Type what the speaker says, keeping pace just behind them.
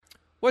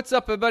What's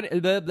up, everybody?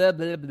 Blah, blah,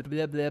 blah, blah,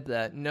 blah, blah,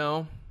 blah.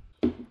 No.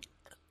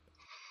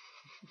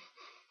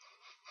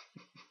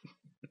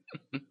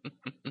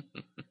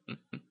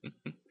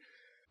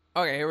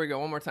 Okay, here we go.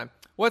 One more time.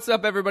 What's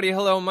up, everybody?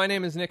 Hello, my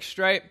name is Nick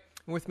Strite.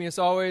 With me, as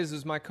always,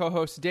 is my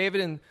co-host,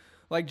 David. And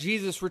like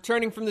Jesus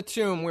returning from the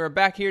tomb, we're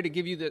back here to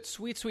give you that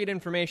sweet, sweet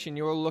information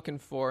you're looking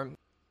for.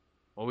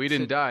 Well, we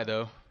didn't die,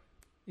 though.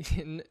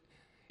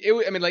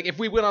 If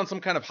we went on some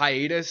kind of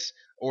hiatus,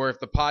 or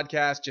if the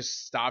podcast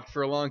just stopped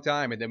for a long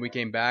time and then we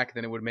came back,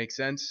 then it would make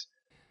sense.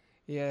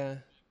 Yeah.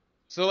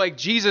 So, like,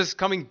 Jesus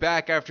coming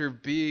back after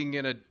being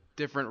in a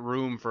different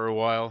room for a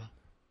while.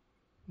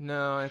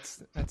 No,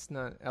 that's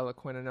not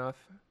eloquent enough.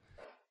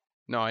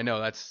 No, I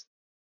know,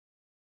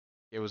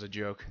 it was a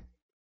joke.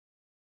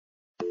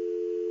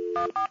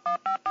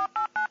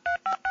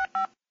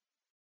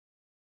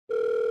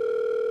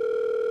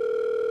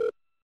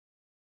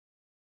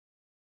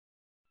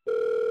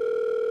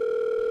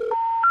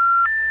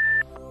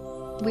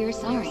 We're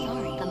sorry.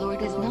 The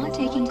Lord is not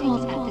taking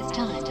calls at this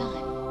time.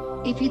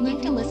 If you'd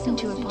like to listen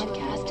to a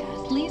podcast,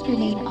 please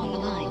remain on the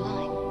line.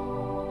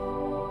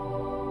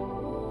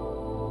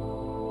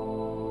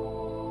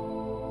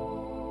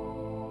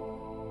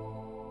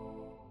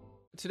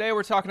 Today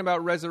we're talking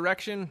about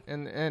resurrection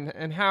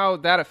and how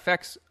that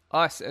affects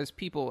us as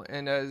people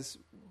and as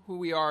who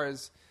we are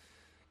as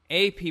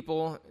a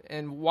people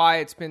and why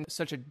it's been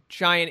such a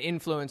giant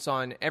influence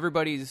on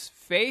everybody's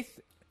faith.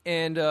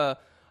 And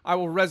I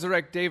will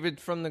resurrect David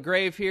from the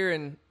grave here,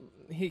 and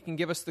he can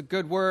give us the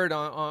good word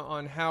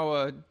on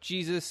how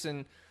Jesus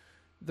and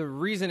the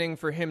reasoning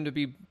for him to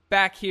be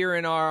back here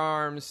in our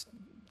arms,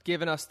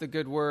 giving us the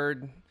good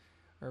word,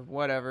 or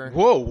whatever.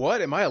 Whoa,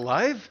 what? Am I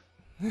alive?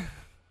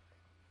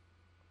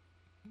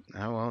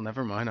 Oh, well,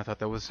 never mind. I thought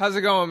that was... How's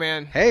it going,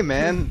 man? Hey,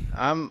 man.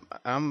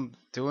 I'm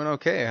doing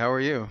okay. How are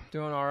you?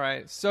 Doing all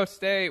right. So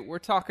today we're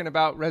talking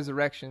about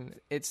resurrection.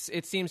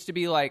 It seems to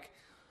be like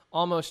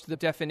almost the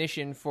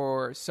definition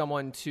for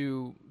someone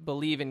to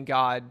believe in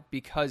God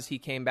because he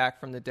came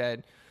back from the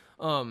dead.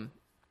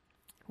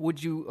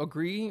 Would you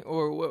agree,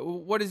 or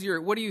what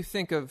do you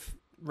think of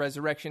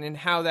resurrection and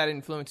how that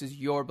influences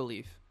your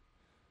belief?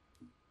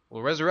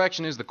 Well,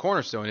 resurrection is the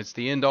cornerstone. It's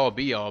the end-all,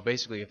 be-all.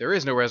 Basically, if there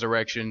is no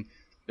resurrection,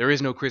 there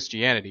is no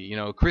Christianity. You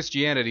know,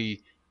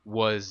 Christianity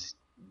was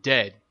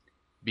dead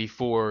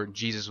before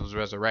Jesus was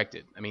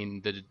resurrected. I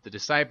mean, the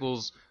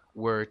disciples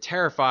were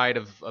terrified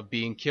of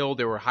being killed.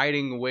 They were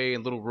hiding away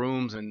in little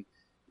rooms, and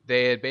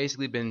they had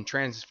basically been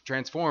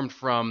transformed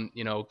from,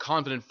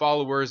 confident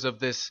followers of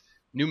this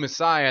new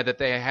Messiah that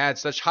they had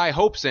such high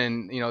hopes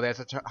in. They had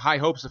such high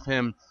hopes of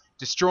him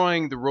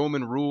destroying the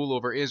Roman rule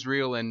over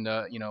Israel and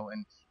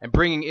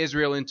bringing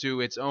Israel into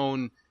its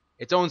own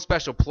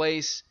special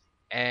place.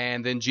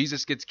 And then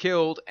Jesus gets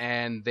killed,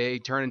 and they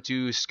turn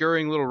into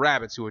scurrying little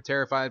rabbits who are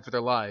terrified for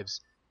their lives.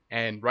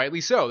 And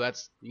rightly so.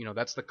 That's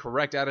the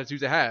correct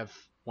attitude to have.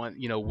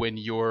 When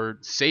your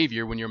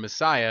Savior, when your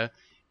Messiah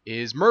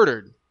is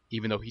murdered,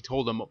 even though he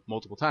told them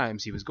multiple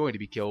times he was going to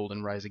be killed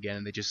and rise again,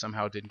 and they just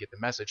somehow didn't get the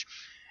message.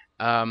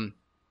 And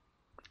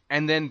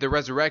then the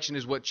resurrection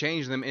is what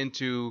changed them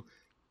into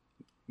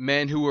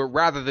men who were,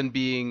 rather than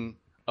being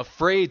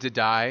afraid to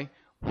die,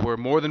 were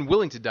more than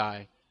willing to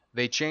die.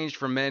 They changed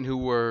from men who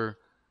were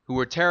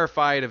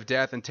terrified of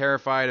death and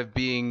terrified of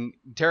being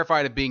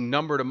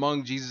numbered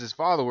among Jesus'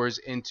 followers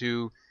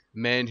into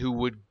men who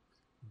would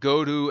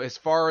go to as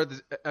far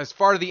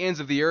to the ends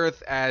of the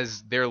earth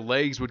as their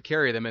legs would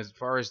carry them, as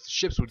far as the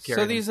ships would carry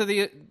them. So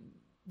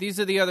these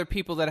are the other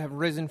people that have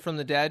risen from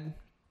the dead?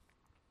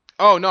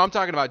 Oh, no, I'm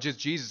talking about just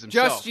Jesus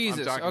himself. Just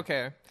Jesus,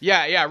 okay.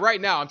 Yeah, right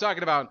now I'm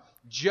talking about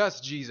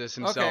just Jesus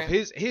himself.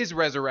 Okay. His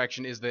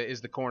resurrection is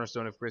the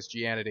cornerstone of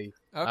Christianity.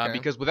 Okay.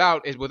 Because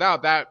without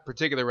that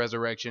particular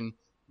resurrection,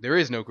 there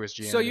is no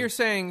Christianity.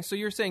 So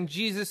you're saying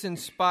Jesus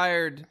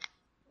inspired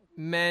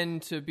men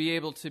to be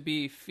able to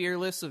be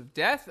fearless of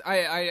death?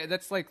 I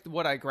that's like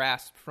what I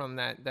grasped from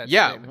that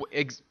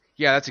statement.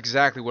 Yeah, that's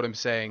exactly what I'm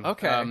saying.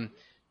 Okay.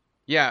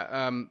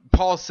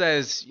 Paul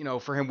says,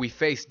 for him we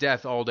face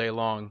death all day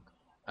long.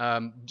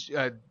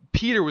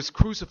 Peter was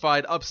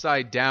crucified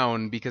upside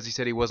down because he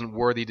said he wasn't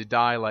worthy to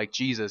die like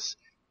Jesus.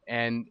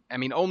 And I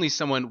mean, only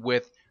someone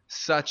with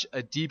such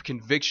a deep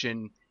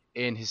conviction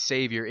in his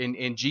Savior,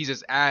 in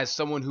Jesus as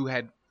someone who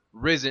had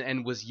risen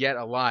and was yet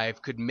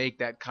alive, could make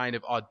that kind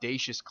of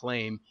audacious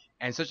claim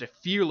and make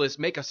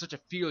such a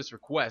fearless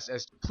request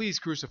as, please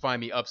crucify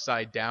me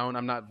upside down.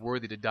 I'm not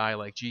worthy to die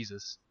like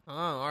Jesus. Oh,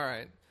 all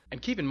right.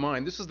 And keep in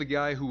mind, this is the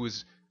guy who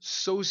was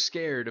so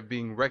scared of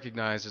being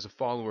recognized as a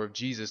follower of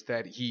Jesus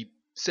that he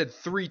said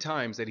 3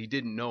 times that he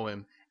didn't know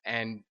him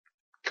and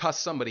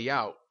cussed somebody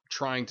out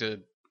trying to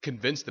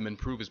convince them and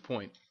prove his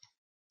point.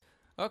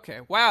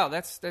 Okay. Wow,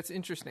 that's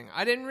interesting.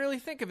 I didn't really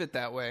think of it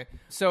that way.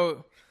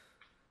 So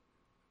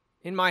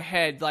in my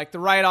head, like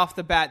right off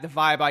the bat, the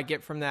vibe I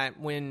get from that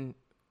when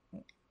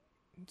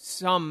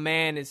some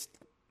man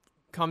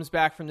comes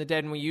back from the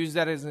dead, and we use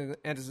that as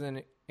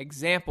an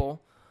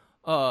example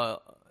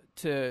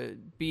to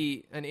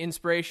be an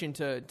inspiration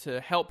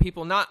to help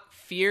people not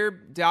fear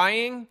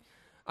dying.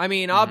 I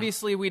mean,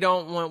 obviously we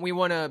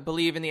want to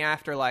believe in the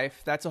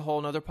afterlife. That's a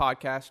whole nother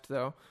podcast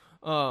though.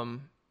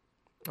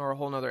 Or a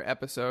whole nother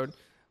episode.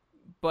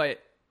 But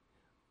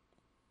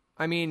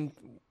I mean,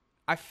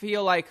 I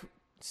feel like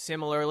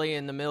similarly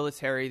in the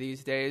military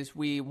these days,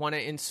 we want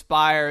to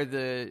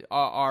inspire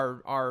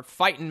our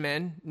fighting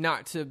men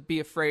not to be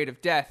afraid of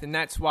death, and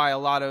that's why a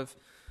lot of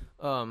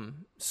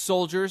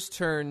soldiers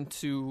turn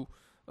to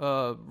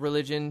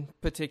religion,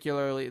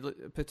 particularly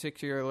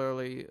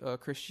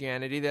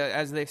Christianity. That,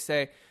 as they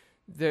say,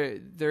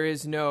 there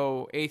is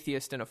no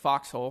atheist in a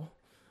foxhole,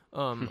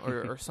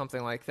 or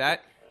something like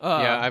that.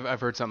 Yeah,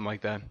 I've heard something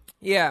like that.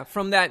 Yeah,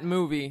 from that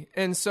movie,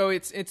 and so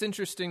it's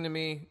interesting to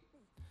me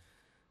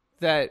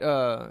that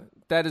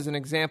that is an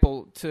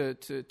example to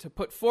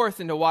put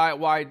forth into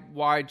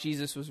why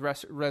Jesus was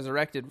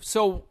resurrected.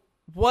 So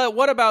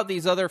what about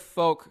these other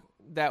folk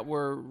that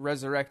were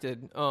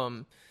resurrected?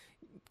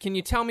 Can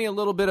you tell me a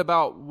little bit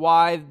about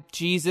why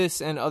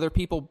Jesus and other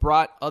people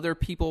brought other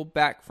people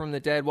back from the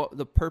dead? What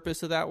the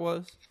purpose of that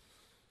was?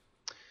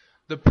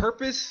 The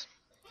purpose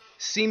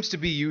seems to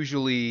be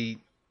usually,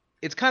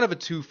 it's kind of a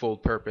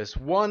twofold purpose.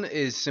 One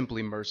is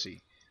simply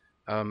mercy.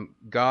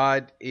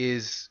 God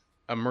is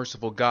a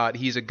merciful God.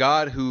 He's a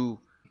God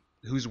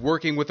who's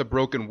working with a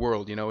broken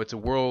world. You know, it's a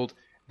world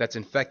that's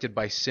infected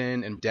by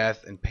sin and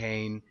death and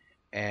pain,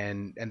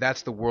 and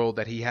that's the world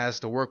that he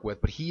has to work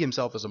with. But he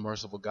himself is a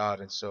merciful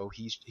God, and so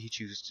he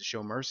chooses to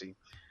show mercy.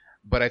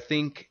 But I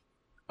think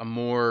a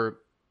more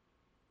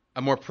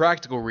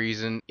practical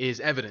reason is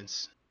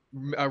evidence.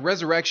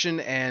 Resurrection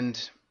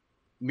and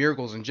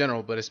miracles in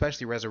general, but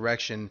especially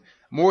resurrection,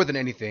 more than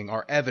anything,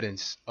 are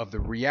evidence of the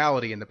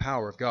reality and the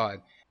power of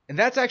God. And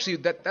that's actually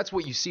that's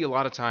what you see a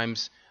lot of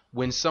times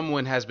when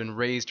someone has been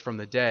raised from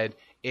the dead.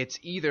 It's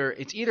either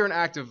an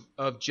act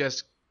of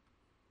just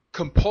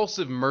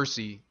compulsive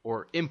mercy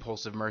or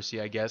impulsive mercy,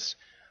 I guess,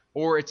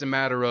 or it's a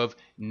matter of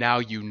now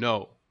you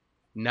know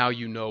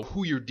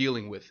who you're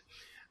dealing with.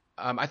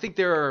 I think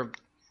there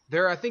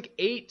are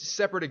 8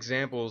 separate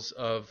examples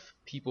of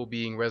people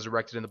being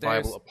resurrected in the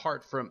Bible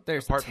apart from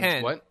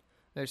 10. What?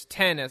 There's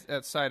 10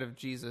 outside of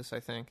Jesus, I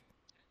think.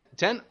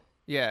 10?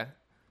 Yeah.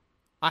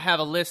 I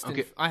have a list.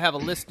 Okay. I have a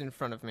list in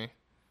front of me.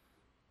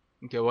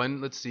 Okay,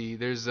 let's see.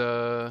 There's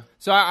So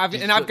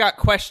I've got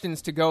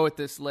questions to go with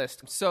this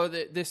list. So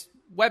this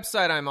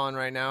website I'm on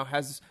right now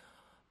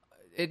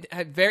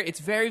it's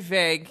very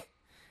vague,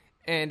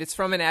 and it's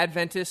from an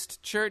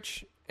Adventist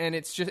church, and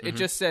it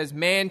just says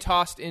man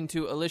tossed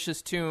into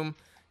Elisha's tomb,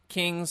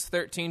 Kings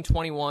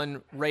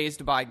 13:21,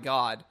 raised by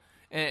God.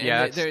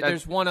 And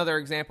there's one other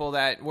example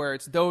where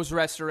it's those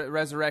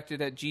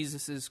resurrected at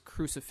Jesus'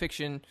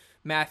 crucifixion,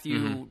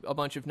 Matthew, a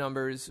bunch of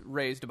numbers,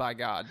 raised by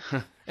God.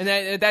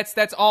 And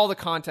that's all the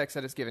context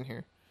that is given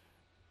here.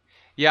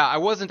 Yeah,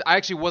 I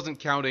actually wasn't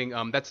counting.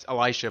 That's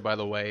Elisha, by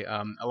the way.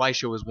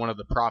 Elisha was one of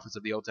the prophets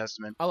of the Old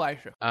Testament.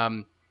 Elisha.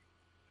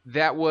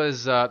 That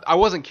was I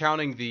wasn't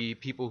counting the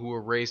people who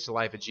were raised to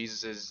life at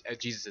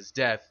Jesus'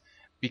 death,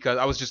 because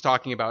I was just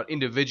talking about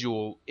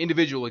individual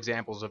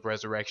examples of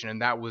resurrection,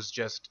 and that was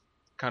just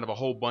kind of a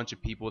whole bunch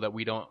of people that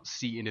we don't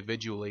see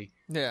individually.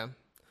 Yeah,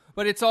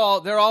 but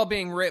they're all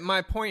being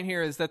my point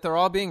here is that they're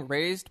all being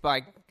raised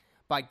by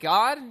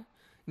God.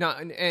 No,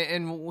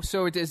 and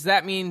so does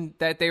that mean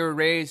that they were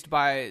raised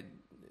by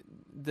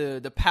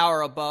the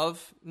power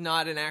above,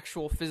 not an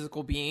actual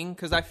physical being?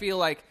 Because I feel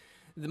like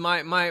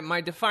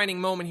my defining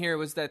moment here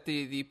was that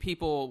the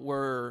people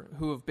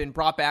who have been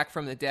brought back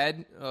from the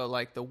dead,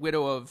 like the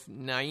widow of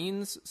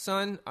Nain's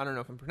son. I don't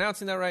know if I'm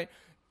pronouncing that right.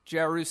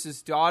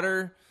 Jairus'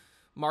 daughter,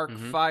 Mark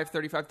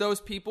 5:35. Those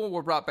people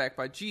were brought back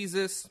by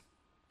Jesus.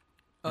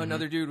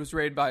 Another dude was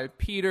raised by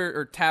Peter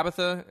or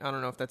Tabitha. I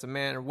don't know if that's a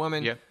man or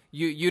woman. Yeah.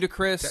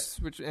 Eutychus,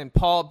 and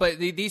Paul. But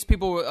these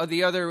people are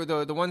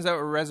the ones that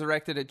were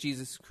resurrected at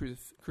Jesus'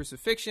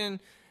 crucifixion,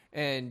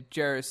 and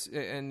Jairus,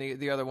 and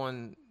the other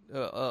one,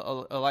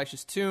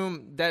 Elisha's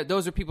tomb.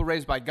 Those are people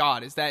raised by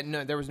God. Is that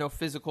there was no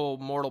physical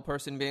mortal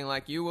person being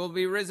like, you will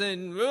be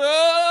risen.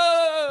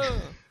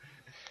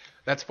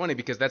 That's funny,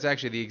 because that's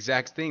actually the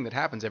exact thing that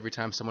happens every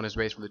time someone is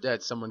raised from the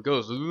dead. Someone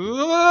goes,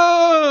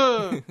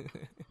 "Whoa!"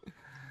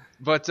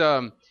 But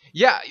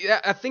yeah,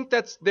 I think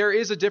there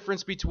is a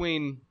difference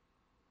between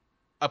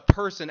a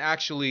person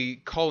actually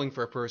calling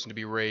for a person to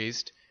be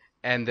raised,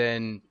 and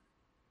then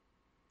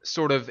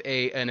sort of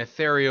an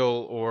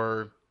ethereal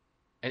or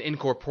an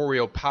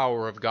incorporeal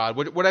power of God.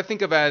 What I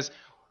think of as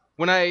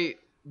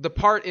the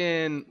part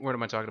in, what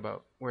am I talking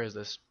about? Where is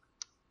this?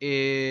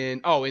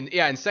 In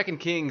 2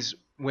 Kings,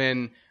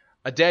 when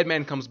a dead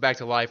man comes back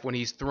to life, when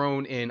he's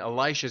thrown in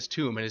Elisha's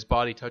tomb and his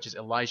body touches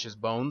Elisha's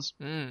bones.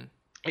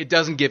 It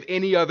doesn't give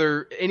any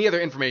other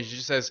information. It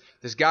just says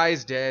this guy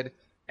is dead,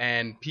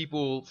 and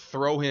people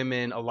throw him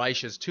in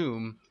Elisha's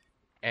tomb,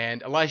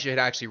 and Elisha had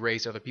actually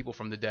raised other people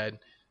from the dead.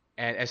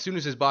 And as soon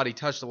as his body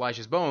touched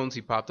Elisha's bones,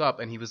 he popped up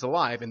and he was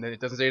alive, and then it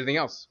doesn't say anything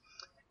else.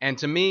 And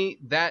to me,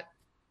 that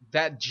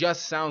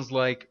just sounds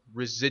like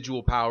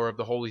residual power of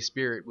the Holy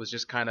Spirit was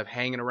just kind of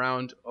hanging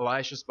around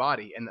Elisha's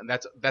body, and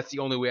that's the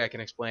only way I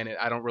can explain it.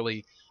 I don't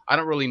really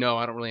know.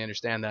 I don't really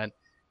understand that.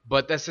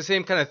 But that's the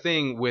same kind of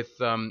thing with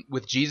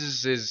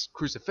Jesus'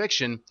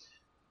 crucifixion.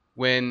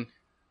 When,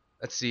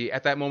 let's see,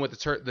 at that moment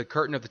the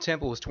curtain of the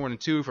temple was torn in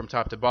two from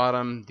top to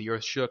bottom. The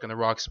earth shook and the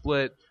rocks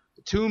split.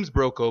 The tombs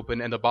broke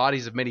open, and the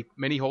bodies of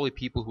many holy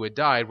people who had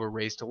died were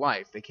raised to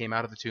life. They came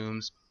out of the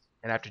tombs,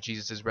 and after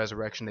Jesus'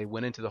 resurrection, they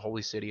went into the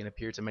holy city and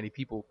appeared to many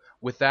people.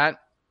 With that,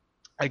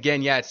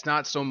 again, yeah, it's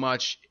not so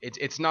much.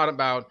 It's not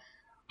about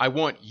I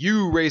want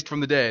you raised from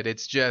the dead.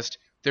 It's just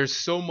there's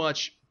so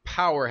much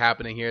power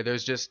happening here.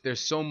 There's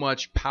so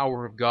much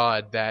power of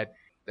God that's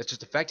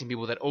just affecting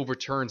people that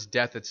overturns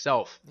death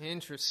itself.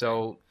 Interesting.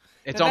 So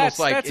it's now almost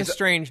like that's a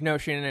strange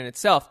notion in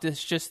itself.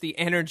 This just the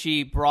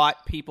energy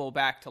brought people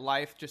back to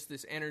life. Just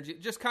this energy,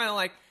 just kind of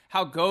like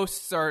how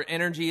ghosts are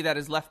energy that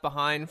is left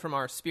behind from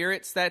our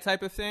spirits, that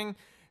type of thing.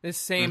 This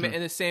same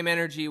and the same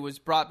energy was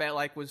brought back,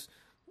 like was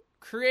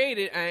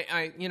created.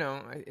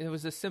 It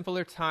was a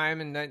simpler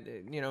time, and that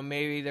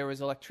maybe there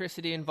was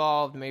electricity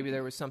involved. Maybe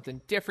there was something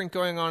different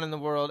going on in the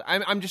world.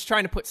 I'm just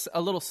trying to put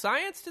a little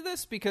science to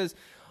this because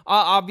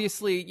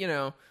obviously,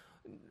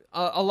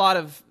 a lot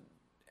of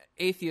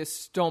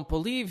atheists don't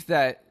believe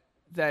that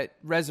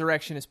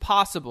resurrection is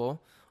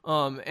possible.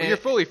 And you're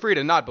fully free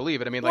to not believe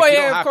it. I mean, well, you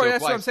yeah, don't of have course, to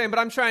that's apply. what I'm saying. But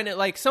I'm trying to,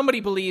 like, somebody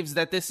believes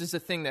that this is a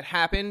thing that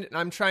happened, and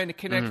I'm trying to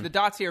connect the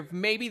dots here.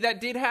 Maybe that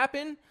did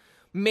happen.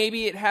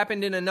 Maybe it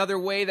happened in another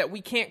way that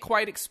we can't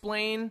quite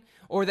explain,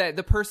 or that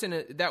the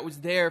person that was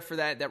there for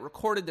that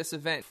recorded this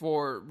event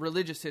for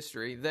religious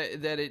history,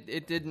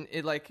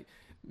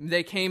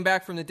 they came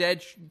back from the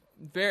dead.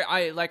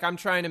 I'm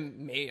trying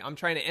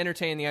to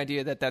entertain the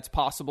idea that that's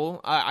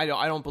possible. I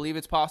don't believe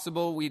it's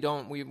possible. We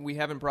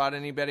haven't brought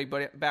anybody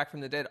back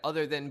from the dead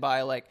other than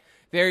by like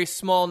very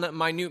small,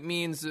 minute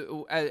means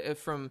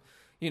from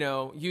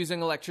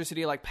using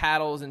electricity like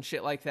paddles and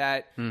shit like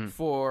that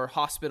for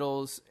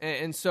hospitals.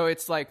 And so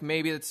it's like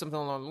maybe it's something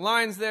along the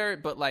lines there.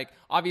 But like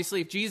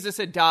obviously, if Jesus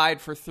had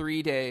died for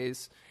 3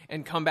 days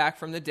and come back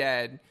from the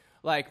dead.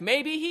 Like,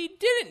 maybe he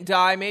didn't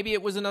die. Maybe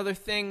it was another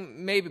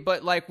thing. Maybe,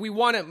 but like,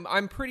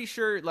 I'm pretty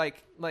sure,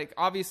 like,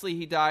 obviously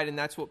he died, and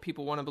that's what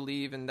people want to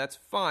believe, and that's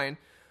fine.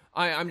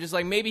 I'm just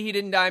like, maybe he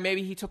didn't die.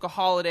 Maybe he took a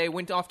holiday,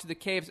 went off to the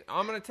caves.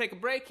 I'm going to take a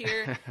break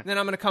here, and then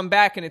I'm going to come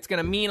back, and it's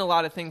going to mean a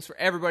lot of things for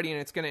everybody,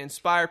 and it's going to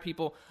inspire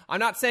people.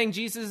 I'm not saying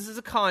Jesus is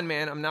a con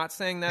man. I'm not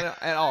saying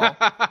that at all.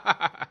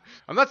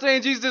 I'm not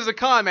saying Jesus is a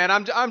con man.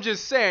 I'm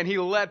just saying he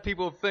let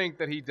people think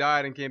that he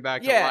died and came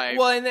back to life.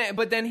 Well,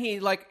 but then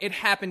he like it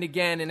happened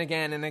again and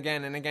again and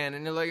again and again,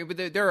 and like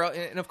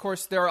and of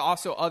course there are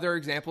also other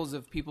examples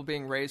of people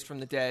being raised from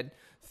the dead,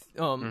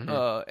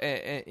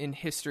 in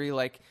history.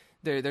 Like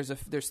there's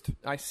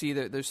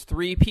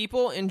 3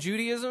 people in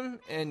Judaism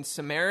and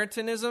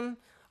Samaritanism.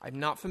 I'm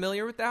not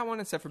familiar with that one,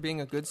 except for being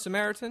a good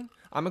Samaritan.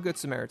 I'm a good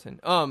Samaritan.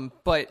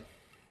 But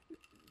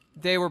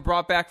they were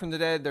brought back from the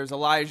dead. There's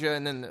Elijah,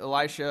 and then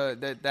Elisha.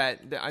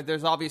 That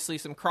there's obviously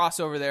some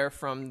crossover there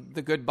from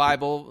the good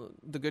Bible,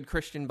 the good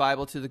Christian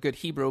Bible, to the good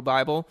Hebrew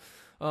Bible.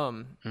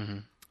 And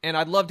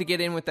I'd love to get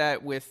in with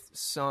that with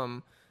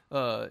some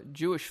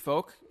Jewish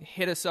folk.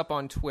 Hit us up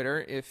on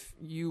Twitter if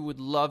you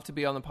would love to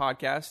be on the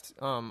podcast.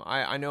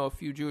 I know a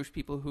few Jewish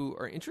people who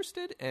are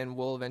interested and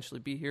will eventually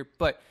be here,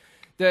 but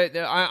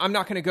I'm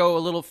not going to go a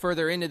little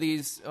further into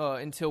these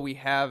until we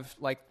have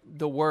like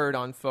the word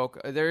on folk.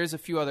 There is a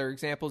few other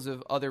examples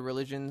of other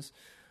religions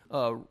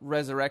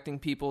resurrecting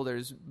people.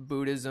 There's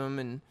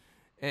Buddhism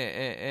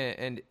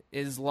and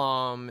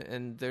Islam,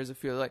 and there's a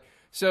few like.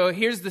 So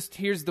here's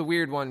the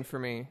weird one for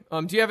me.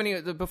 Do you have any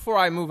before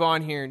I move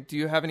on here? Do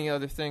you have any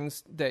other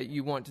things that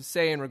you want to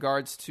say in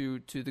regards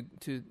to the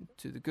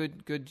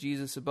good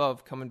Jesus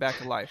above coming back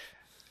to life?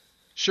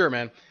 Sure,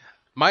 man.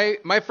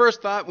 My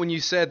first thought when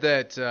you said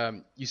that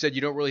you said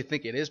you don't really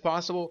think it is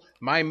possible,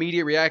 my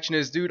immediate reaction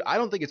is, dude, I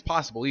don't think it's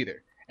possible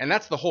either. And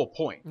that's the whole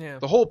point. Yeah.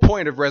 The whole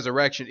point of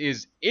resurrection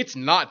is it's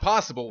not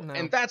possible,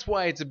 and that's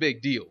why it's a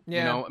big deal.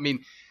 Yeah. I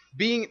mean,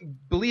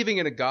 believing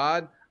in a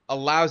God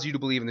allows you to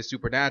believe in the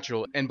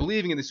supernatural, and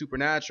believing in the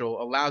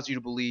supernatural allows you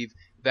to believe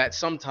that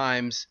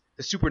sometimes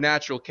the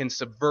supernatural can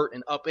subvert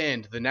and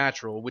upend the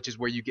natural, which is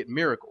where you get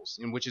miracles,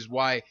 and which is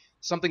why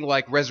something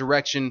like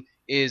resurrection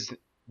is,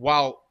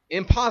 while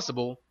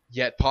impossible,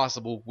 yet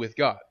possible with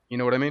God. You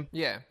know what I mean?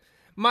 Yeah.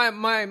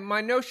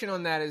 My notion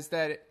on that is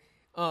that,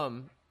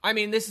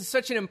 this is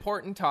such an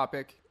important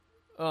topic,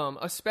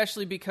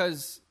 especially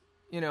because,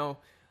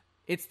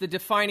 it's the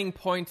defining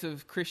point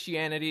of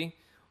Christianity.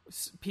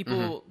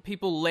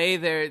 People lay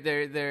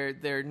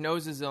their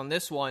noses on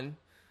this one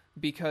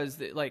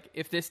because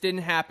if this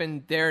didn't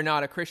happen, they're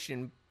not a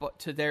Christian. But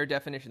to their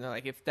definition, they're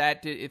like, if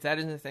that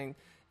isn't a thing,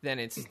 then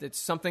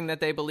it's something that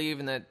they believe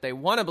and that they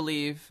want to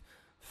believe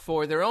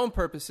for their own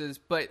purposes.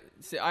 But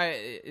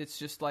it's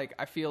just like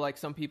I feel like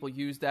some people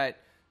use that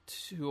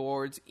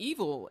towards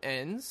evil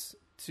ends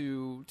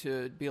to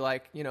be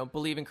like,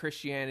 believe in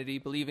Christianity,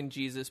 believe in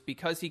Jesus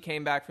because he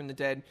came back from the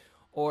dead,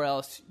 or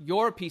else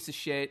you're a piece of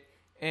shit.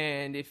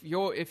 And if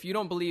you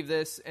don't believe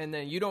this, and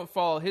then you don't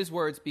follow his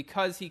words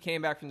because he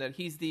came back from the dead,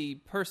 he's the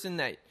person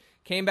that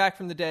came back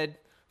from the dead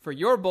for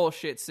your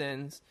bullshit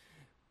sins,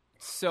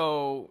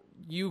 So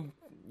you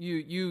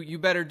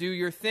better do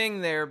your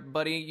thing there,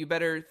 buddy. You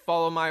better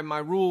follow my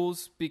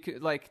rules,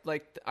 because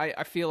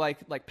I feel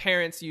like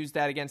parents use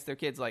that against their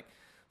kids, like,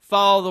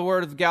 follow the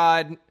word of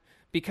God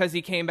because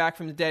he came back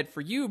from the dead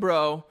for you,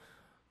 bro,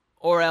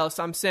 or else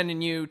I'm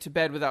sending you to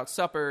bed without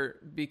supper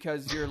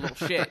because you're a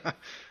little shit.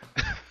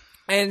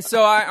 And so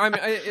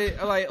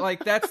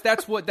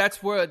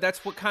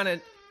that's what kind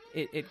of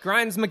it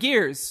grinds my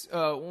gears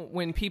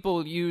when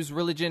people use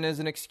religion as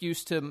an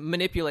excuse to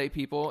manipulate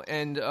people.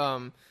 And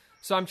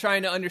so I'm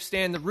trying to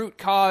understand the root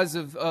cause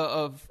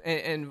of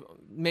and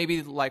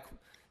maybe like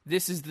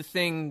this is the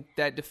thing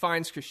that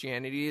defines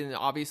Christianity, and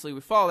obviously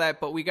we follow that,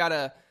 but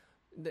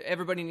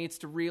everybody needs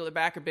to reel it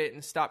back a bit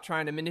and stop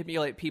trying to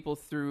manipulate people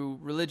through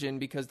religion,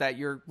 because that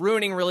you're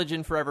ruining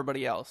religion for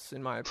everybody else,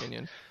 in my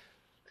opinion.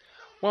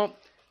 Well,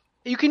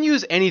 you can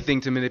use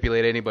anything to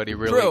manipulate anybody,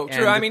 really. True.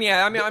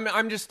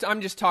 I'm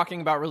just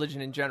talking about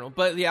religion in general.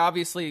 But yeah,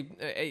 obviously,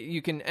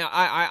 you can.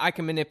 I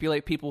can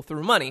manipulate people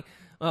through money,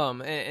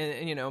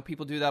 and you know,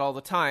 people do that all the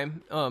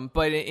time.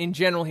 But in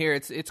general, here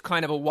it's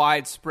kind of a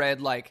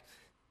widespread, like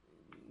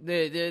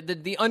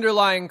the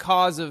underlying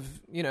cause of,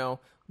 you know,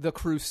 the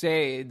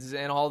Crusades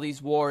and all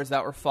these wars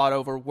that were fought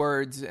over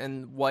words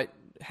and what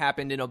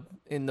happened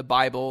in the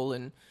Bible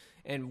and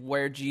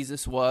where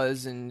Jesus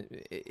was, and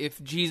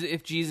if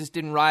Jesus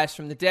didn't rise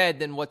from the dead,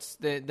 then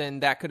then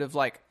that could have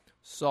like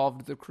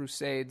solved the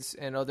Crusades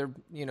and other,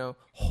 you know,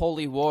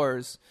 holy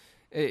wars.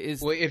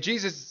 Well, if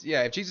Jesus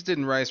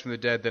didn't rise from the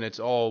dead, then it's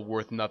all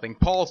worth nothing.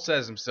 Paul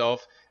says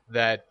himself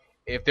that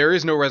if there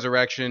is no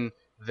resurrection,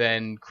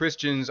 then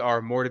Christians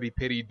are more to be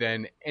pitied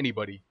than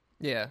anybody.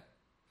 Yeah.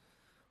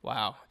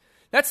 Wow.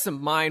 That's some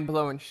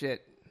mind-blowing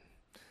shit.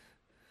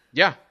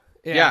 Yeah.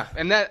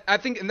 And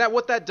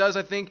what that does,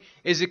 I think,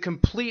 is it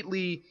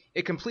completely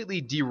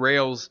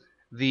derails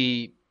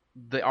the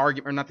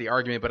argument, or not the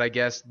argument, but I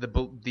guess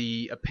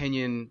the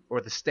opinion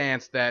or the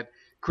stance that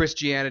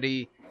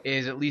Christianity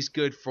is at least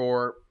good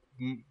for,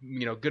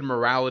 you know, good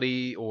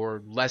morality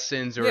or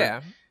lessons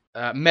or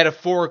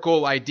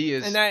metaphorical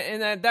ideas.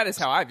 And that is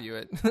how I view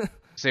it.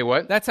 Say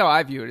what? That's how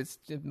I view it. It's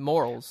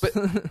morals.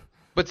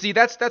 But see,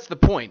 that's the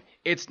point.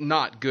 It's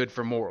not good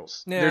for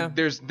morals. Yeah.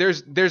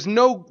 There's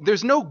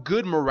no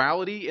good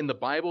morality in the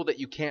Bible that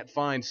you can't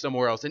find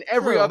somewhere else. In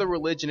every other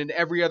religion, in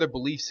every other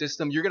belief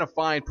system, you're going to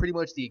find pretty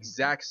much the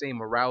exact same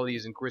morality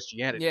as in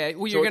Christianity. Yeah,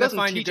 well, you're going to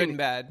find good and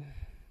bad.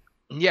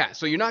 Yeah,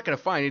 so you're not going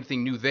to find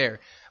anything new there.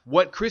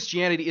 What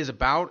Christianity is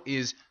about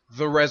is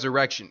the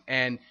resurrection.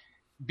 And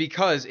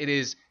because it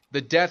is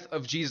the death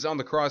of Jesus on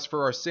the cross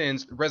for our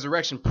sins,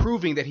 resurrection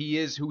proving that he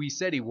is who he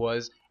said he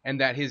was,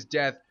 and that his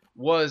death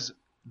was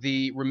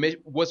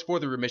for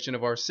the remission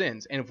of our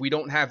sins. And if we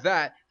don't have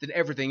that, then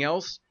everything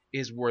else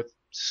is worth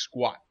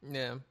squat.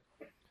 Yeah.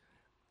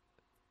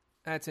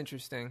 That's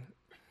interesting.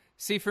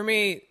 See, for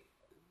me,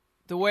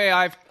 the way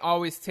I've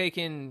always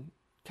taken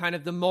kind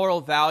of the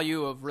moral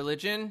value of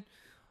religion,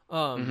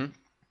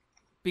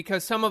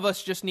 because some of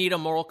us just need a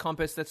moral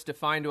compass that's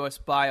defined to us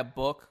by a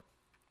book.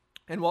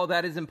 And while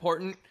that is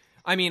important,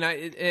 I mean,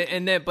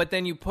 but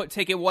then you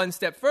take it one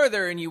step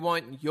further and you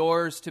want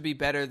yours to be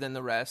better than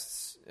the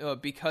rest's,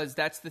 because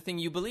that's the thing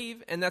you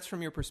believe and that's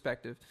from your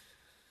perspective.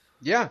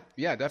 Yeah,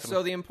 definitely.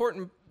 So the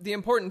important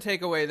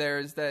takeaway there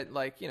is that,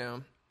 like, you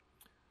know,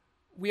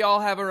 we all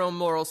have our own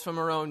morals from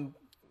our own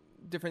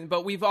different,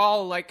 but we've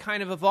all like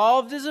kind of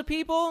evolved as a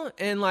people,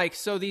 and like,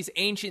 so these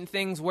ancient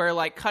things where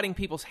like cutting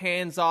people's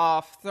hands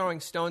off, throwing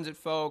stones at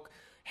folk,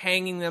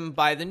 hanging them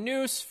by the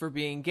noose for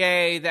being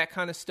gay, that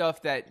kind of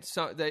stuff, that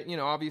you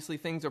know, obviously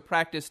things are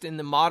practiced in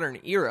the modern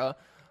era,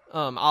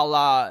 a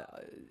la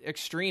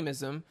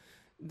extremism,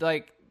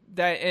 like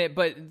that.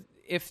 But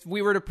if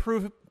we were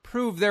to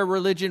prove their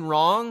religion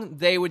wrong,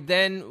 they would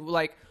then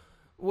like,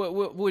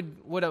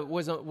 would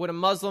a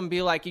Muslim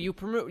be like, you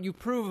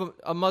prove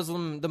the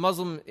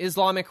Muslim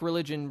Islamic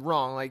religion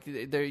wrong, like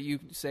there you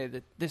say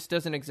that this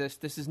doesn't exist,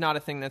 this is not a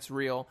thing that's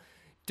real.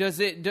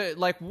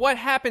 Like, what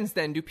happens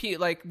then?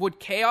 Would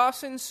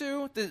chaos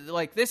ensue?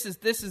 This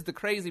is the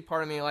crazy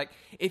part of me. Like,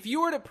 if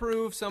you were to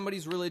prove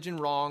somebody's religion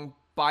wrong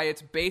by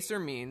its baser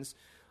means,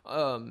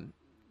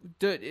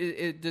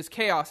 does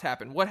chaos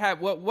happen?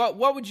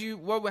 How would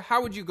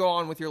you go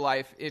on with your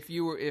life if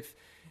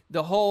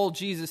the whole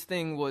Jesus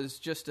thing was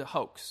just a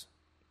hoax?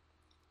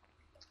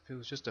 If it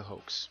was just a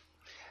hoax.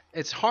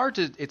 It's hard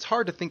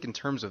to think in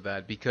terms of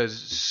that, because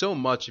so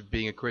much of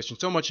being a Christian,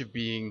 so much of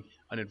being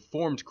an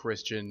informed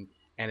Christian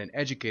and an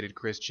educated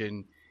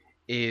Christian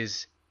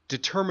is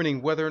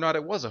determining whether or not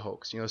it was a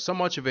hoax. You know, so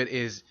much of it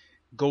is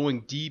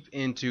going deep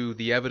into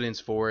the evidence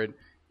for it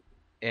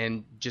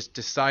and just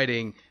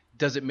deciding,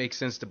 does it make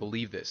sense to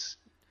believe this?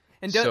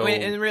 And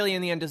really,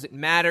 in the end, does it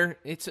matter?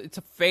 It's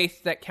a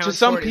faith that counts. To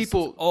some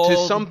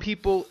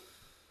people,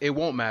 it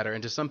won't matter,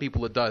 and to some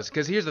people, it does.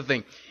 Because here's the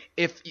thing: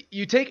 if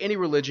you take any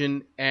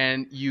religion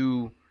and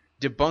you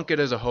debunk it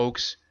as a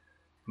hoax,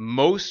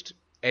 most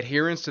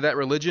adherents to that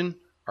religion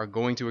are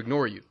going to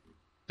ignore you.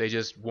 They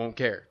just won't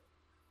care.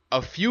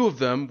 A few of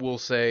them will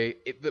say,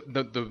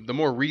 the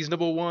more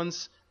reasonable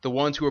ones, the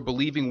ones who are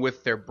believing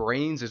with their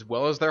brains as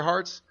well as their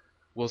hearts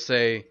will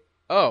say,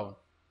 oh,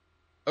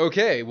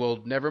 okay, well,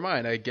 never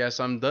mind. I guess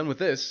I'm done with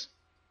this.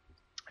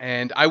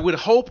 And I would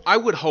hope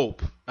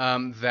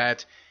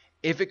that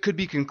if it could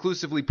be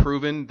conclusively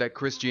proven that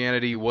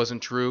Christianity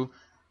wasn't true,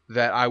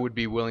 that I would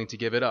be willing to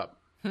give it up.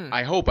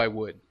 I hope I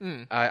would.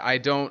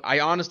 I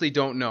honestly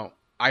don't know.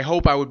 I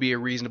hope I would be a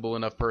reasonable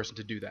enough person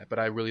to do that, but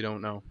I really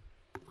don't know.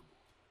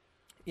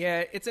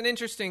 Yeah, it's an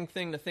interesting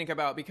thing to think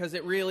about because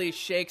it really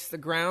shakes the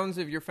grounds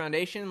of your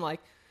foundation. Like,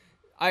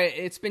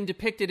 it's been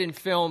depicted in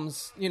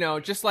films,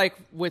 just like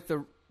with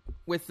the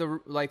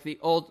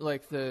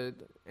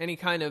any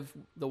kind of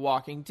The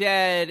Walking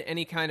Dead,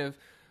 any kind of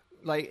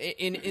like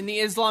in the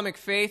Islamic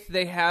faith,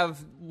 they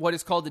have what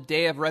is called the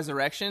Day of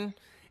Resurrection.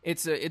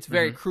 It's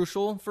very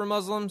crucial for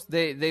Muslims.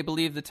 They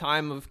believe the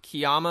time of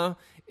Qiyamah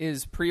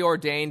is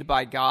preordained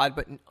by God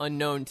but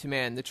unknown to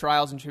man. The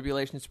trials and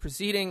tribulations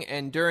preceding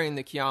and during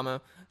the Qiyamah,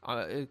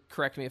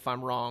 correct me if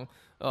I'm wrong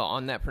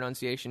on that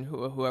pronunciation,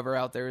 whoever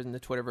out there in the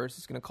Twitterverse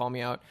is going to call me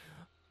out,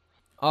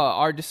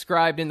 are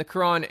described in the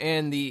Quran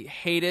and the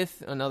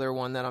Hadith, another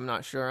one that I'm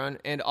not sure on,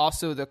 and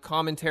also the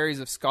commentaries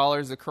of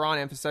scholars. The Quran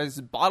emphasizes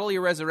bodily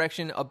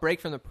resurrection, a break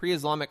from the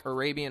pre-Islamic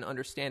Arabian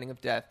understanding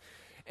of death.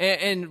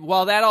 And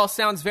while that all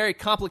sounds very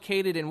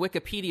complicated and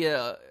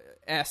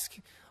Wikipedia-esque,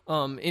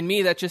 in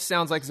me that just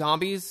sounds like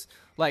zombies,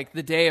 like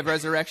the Day of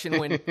Resurrection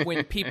when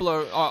people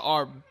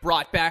are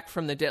brought back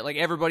from the dead, like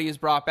everybody is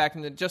brought back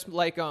from the, just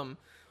like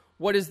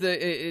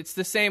it's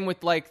the same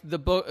with like the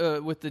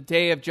book with the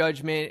Day of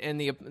Judgment and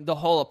the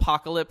whole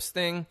apocalypse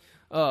thing.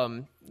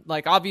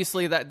 Like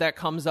obviously that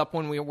comes up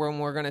when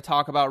we're going to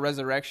talk about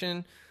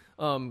resurrection.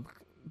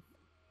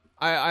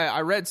 I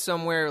read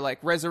somewhere like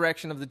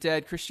resurrection of the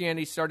dead.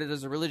 Christianity started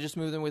as a religious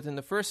movement within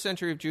the first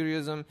century of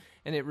Judaism,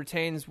 and it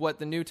retains what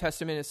the New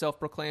Testament itself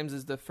proclaims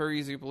as the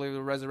Furries who believe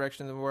the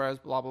resurrection of the whereas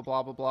blah blah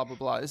blah blah blah blah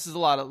blah. This is a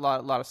lot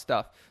of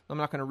stuff. I'm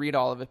not going to read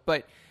all of it,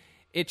 but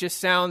it just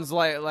sounds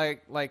like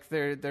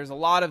there's a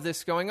lot of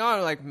this going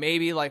on. Like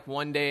maybe like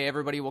one day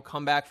everybody will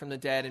come back from the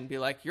dead and be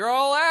like, "You're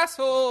all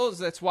assholes."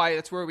 That's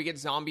where we get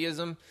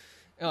zombieism.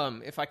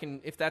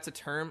 If that's a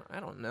term, I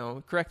don't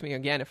know. Correct me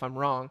again if I'm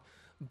wrong,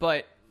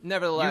 but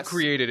nevertheless, you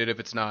created it if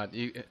it's not,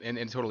 and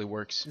it totally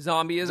works.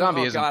 Zombieism.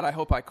 Oh God, I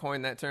hope I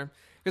coined that term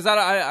because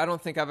I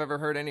don't think I've ever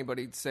heard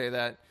anybody say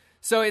that.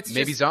 So it's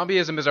maybe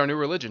zombieism is our new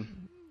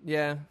religion.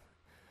 Yeah,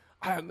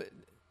 I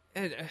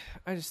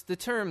just the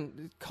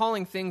term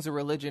calling things a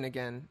religion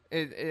again.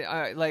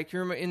 Like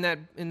you're in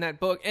that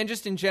book, and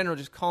just in general,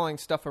 just calling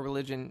stuff a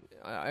religion.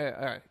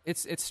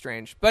 It's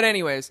strange. But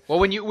anyways, well,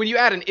 when you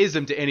add an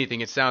ism to anything,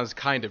 it sounds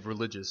kind of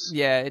religious.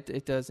 Yeah,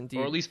 it does indeed,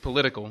 or at least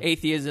political.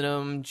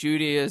 Atheism,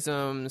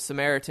 Judaism,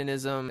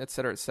 Samaritanism,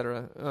 etc.,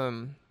 etc.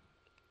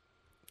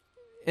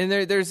 And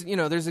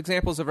there's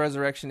examples of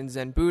resurrection in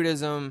Zen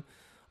Buddhism.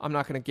 I'm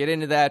not going to get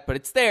into that, but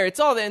it's there. It's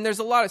all there, and there's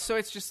a lot of. So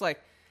it's just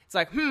like. It's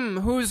like,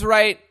 who's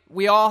right?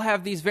 We all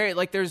have these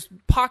there's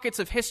pockets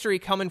of history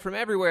coming from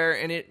everywhere,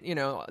 and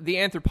the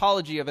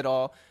anthropology of it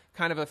all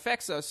kind of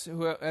affects us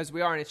as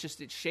we are, and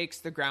it shakes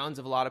the grounds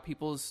of a lot of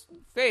people's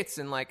faiths,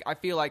 and like, I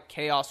feel like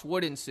chaos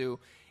would ensue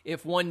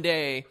if one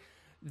day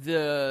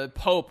the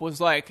Pope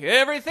was like,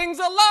 everything's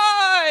a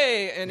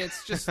lie, and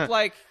it's just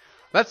like...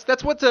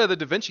 That's what the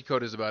Da Vinci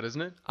Code is about,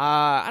 isn't it?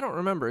 I don't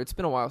remember. It's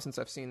been a while since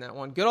I've seen that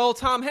one. Good old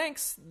Tom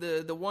Hanks,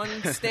 the one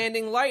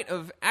standing light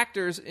of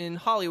actors in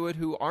Hollywood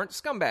who aren't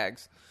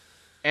scumbags.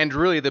 And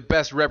really the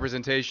best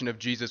representation of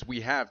Jesus we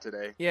have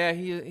today. Yeah,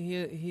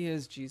 he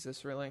is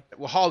Jesus, really.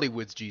 Well,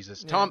 Hollywood's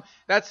Jesus. Yeah.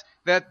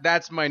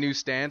 That's my new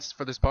stance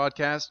for this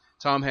podcast.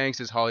 Tom Hanks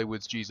is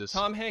Hollywood's Jesus.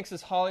 Tom Hanks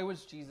is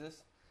Hollywood's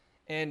Jesus,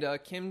 and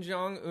Kim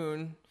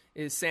Jong-un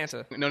is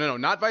Santa. No,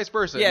 not vice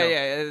versa.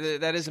 Yeah,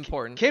 that is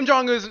important. Kim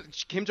Jong Un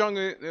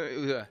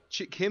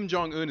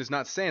is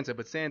not Santa,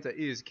 but Santa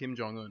is Kim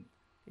Jong Un.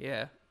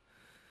 Yeah.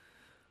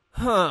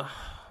 Huh.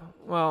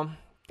 Well,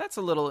 that's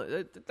a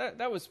little.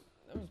 That was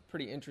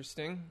pretty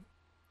interesting.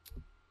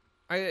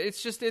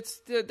 There's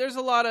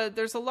a lot of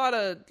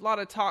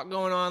talk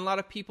going on. A lot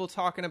of people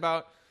talking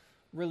about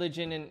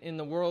religion in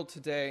the world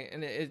today,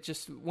 and it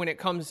just when it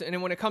comes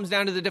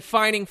down to the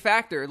defining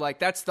factor, like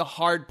that's the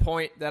hard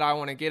point that I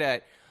want to get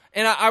at.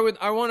 And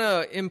I want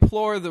to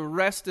implore the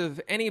rest of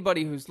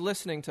anybody who's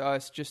listening to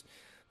us, just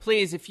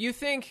please, if you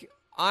think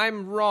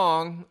I'm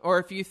wrong or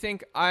if you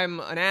think I'm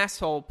an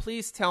asshole,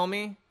 please tell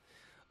me.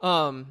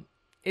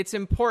 It's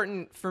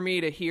important for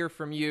me to hear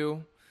from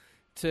you,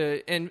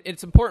 and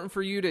it's important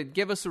for you to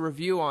give us a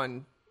review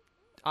on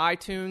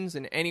iTunes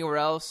and anywhere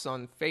else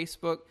on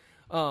Facebook.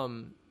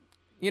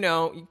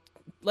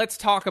 Let's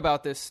talk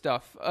about this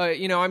stuff.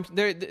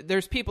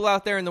 There's people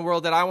out there in the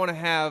world that I want to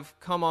have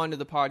come onto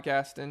the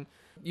podcast, and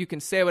you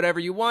can say whatever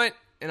you want,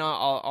 and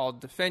I'll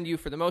defend you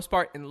for the most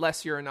part,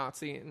 unless you're a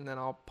Nazi, and then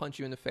I'll punch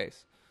you in the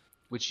face.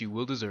 Which you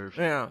will deserve.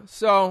 Yeah.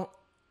 So,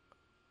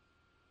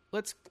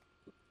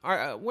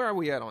 where are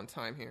we at on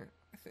time here?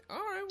 All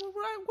right, we're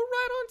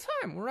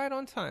right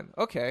on time.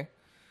 Okay.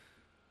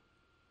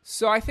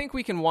 So I think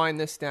we can wind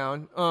this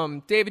down.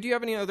 David, do you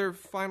have any other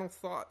final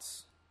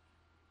thoughts?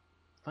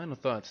 Final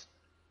thoughts.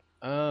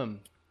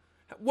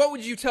 What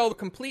would you tell a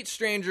complete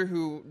stranger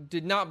who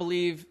did not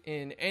believe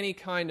in any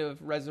kind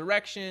of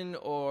resurrection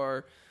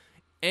or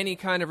any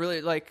kind of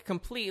really, like,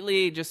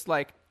 completely just,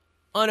 like,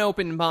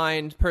 unopened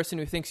mind person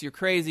who thinks you're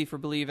crazy for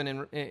believing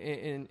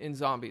in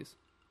zombies?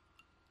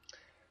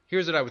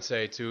 Here's what I would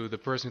say to the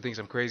person who thinks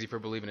I'm crazy for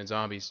believing in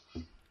zombies.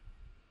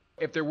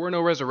 If there were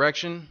no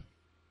resurrection,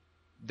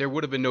 there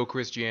would have been no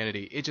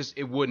Christianity.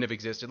 It wouldn't have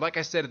existed. Like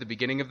I said at the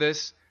beginning of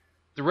this,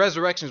 the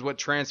resurrection is what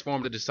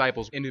transformed the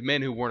disciples into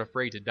men who weren't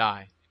afraid to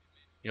die.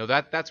 You know,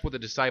 that's what the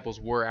disciples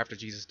were after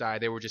Jesus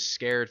died. They were just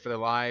scared for their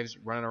lives,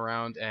 running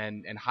around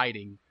and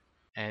hiding,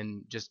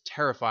 and just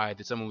terrified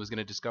that someone was going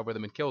to discover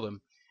them and kill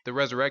them. The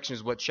resurrection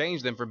is what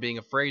changed them from being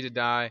afraid to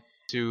die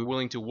to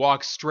willing to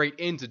walk straight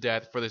into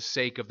death for the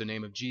sake of the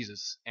name of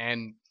Jesus.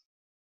 And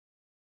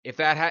if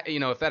that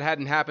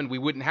hadn't happened, we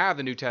wouldn't have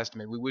the New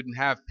Testament. We wouldn't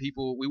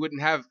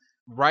have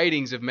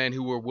writings of men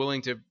who were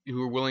willing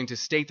to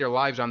stake their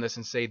lives on this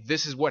and say,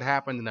 this is what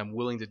happened and I'm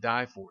willing to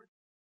die for it.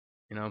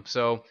 You know,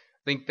 so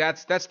I think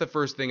that's the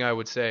first thing I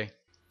would say.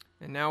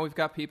 And now we've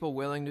got people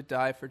willing to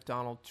die for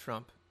Donald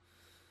Trump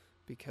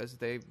because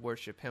they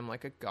worship him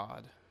like a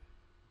god.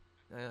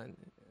 And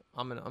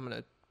I'm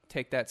gonna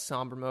take that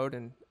somber mode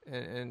and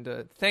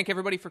thank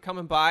everybody for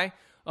coming by.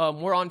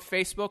 We're on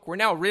Facebook. We're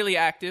now really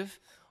active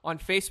on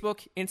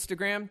Facebook,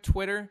 Instagram,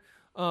 Twitter.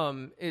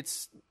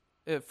 It's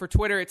for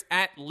Twitter, it's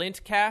at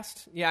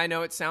Lintcast. Yeah, I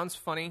know it sounds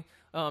funny.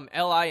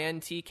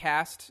 LINT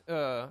cast.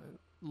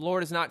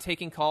 Lord is not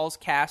taking calls.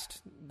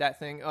 Cast, that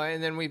thing.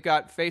 And then we've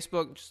got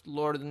Facebook, just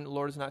Lord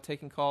is not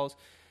taking calls.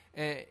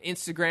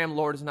 Instagram,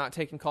 Lord is not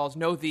taking calls.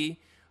 No the.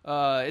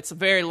 It's a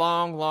very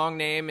long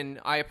name, and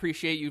I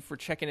appreciate you for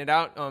checking it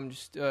out.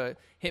 Just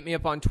hit me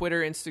up on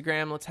Twitter,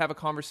 Instagram. Let's have a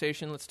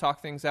conversation. Let's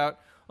talk things out.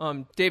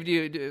 Dave,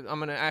 I'm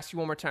going to ask you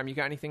one more time. You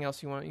got anything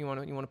else you want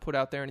to put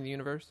out there in the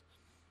universe?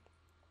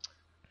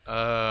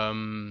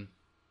 No,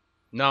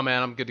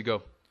 man, I'm good to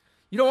go.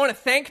 You don't want to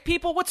thank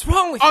people? What's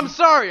wrong with you? I'm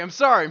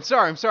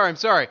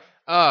sorry.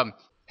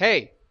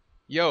 Hey,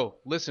 yo,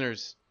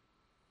 listeners,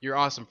 you're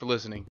awesome for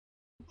listening.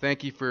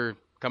 Thank you for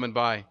coming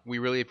by. We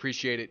really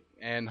appreciate it.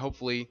 And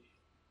hopefully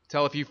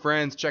tell a few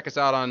friends. Check us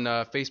out on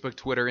Facebook,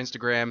 Twitter,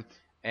 Instagram.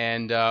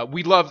 And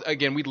we'd love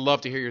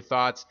to hear your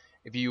thoughts.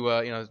 If you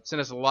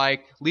send us a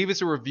like, leave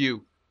us a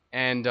review,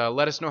 and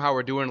let us know how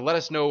we're doing. Let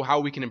us know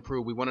how we can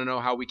improve. We want to know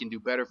how we can do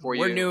better for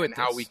you. We're new and at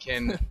how this. we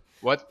can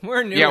what?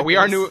 We're new. Yeah, at we this.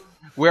 are new.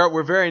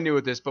 We're very new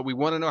at this, but we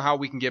want to know how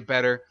we can get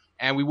better,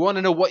 and we want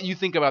to know what you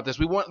think about this.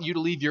 We want you to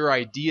leave your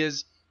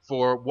ideas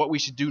for what we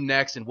should do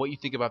next and what you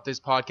think about this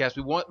podcast.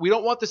 We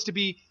don't want this to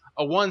be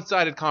a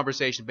one-sided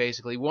conversation,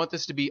 basically. We want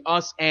this to be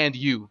us and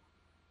you.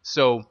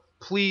 So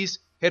please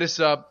hit us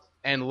up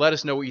and let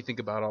us know what you think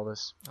about all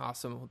this.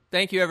 Awesome. Well,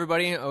 thank you,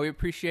 everybody. We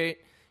appreciate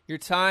your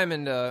time,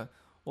 and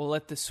we'll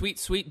let the sweet,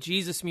 sweet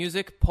Jesus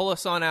music pull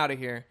us on out of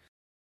here.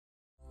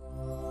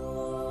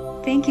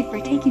 Thank you for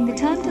taking the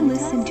time to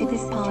listen to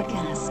this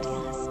podcast.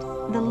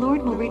 The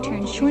Lord will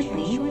return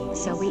shortly,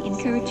 so we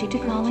encourage you to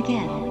call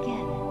again.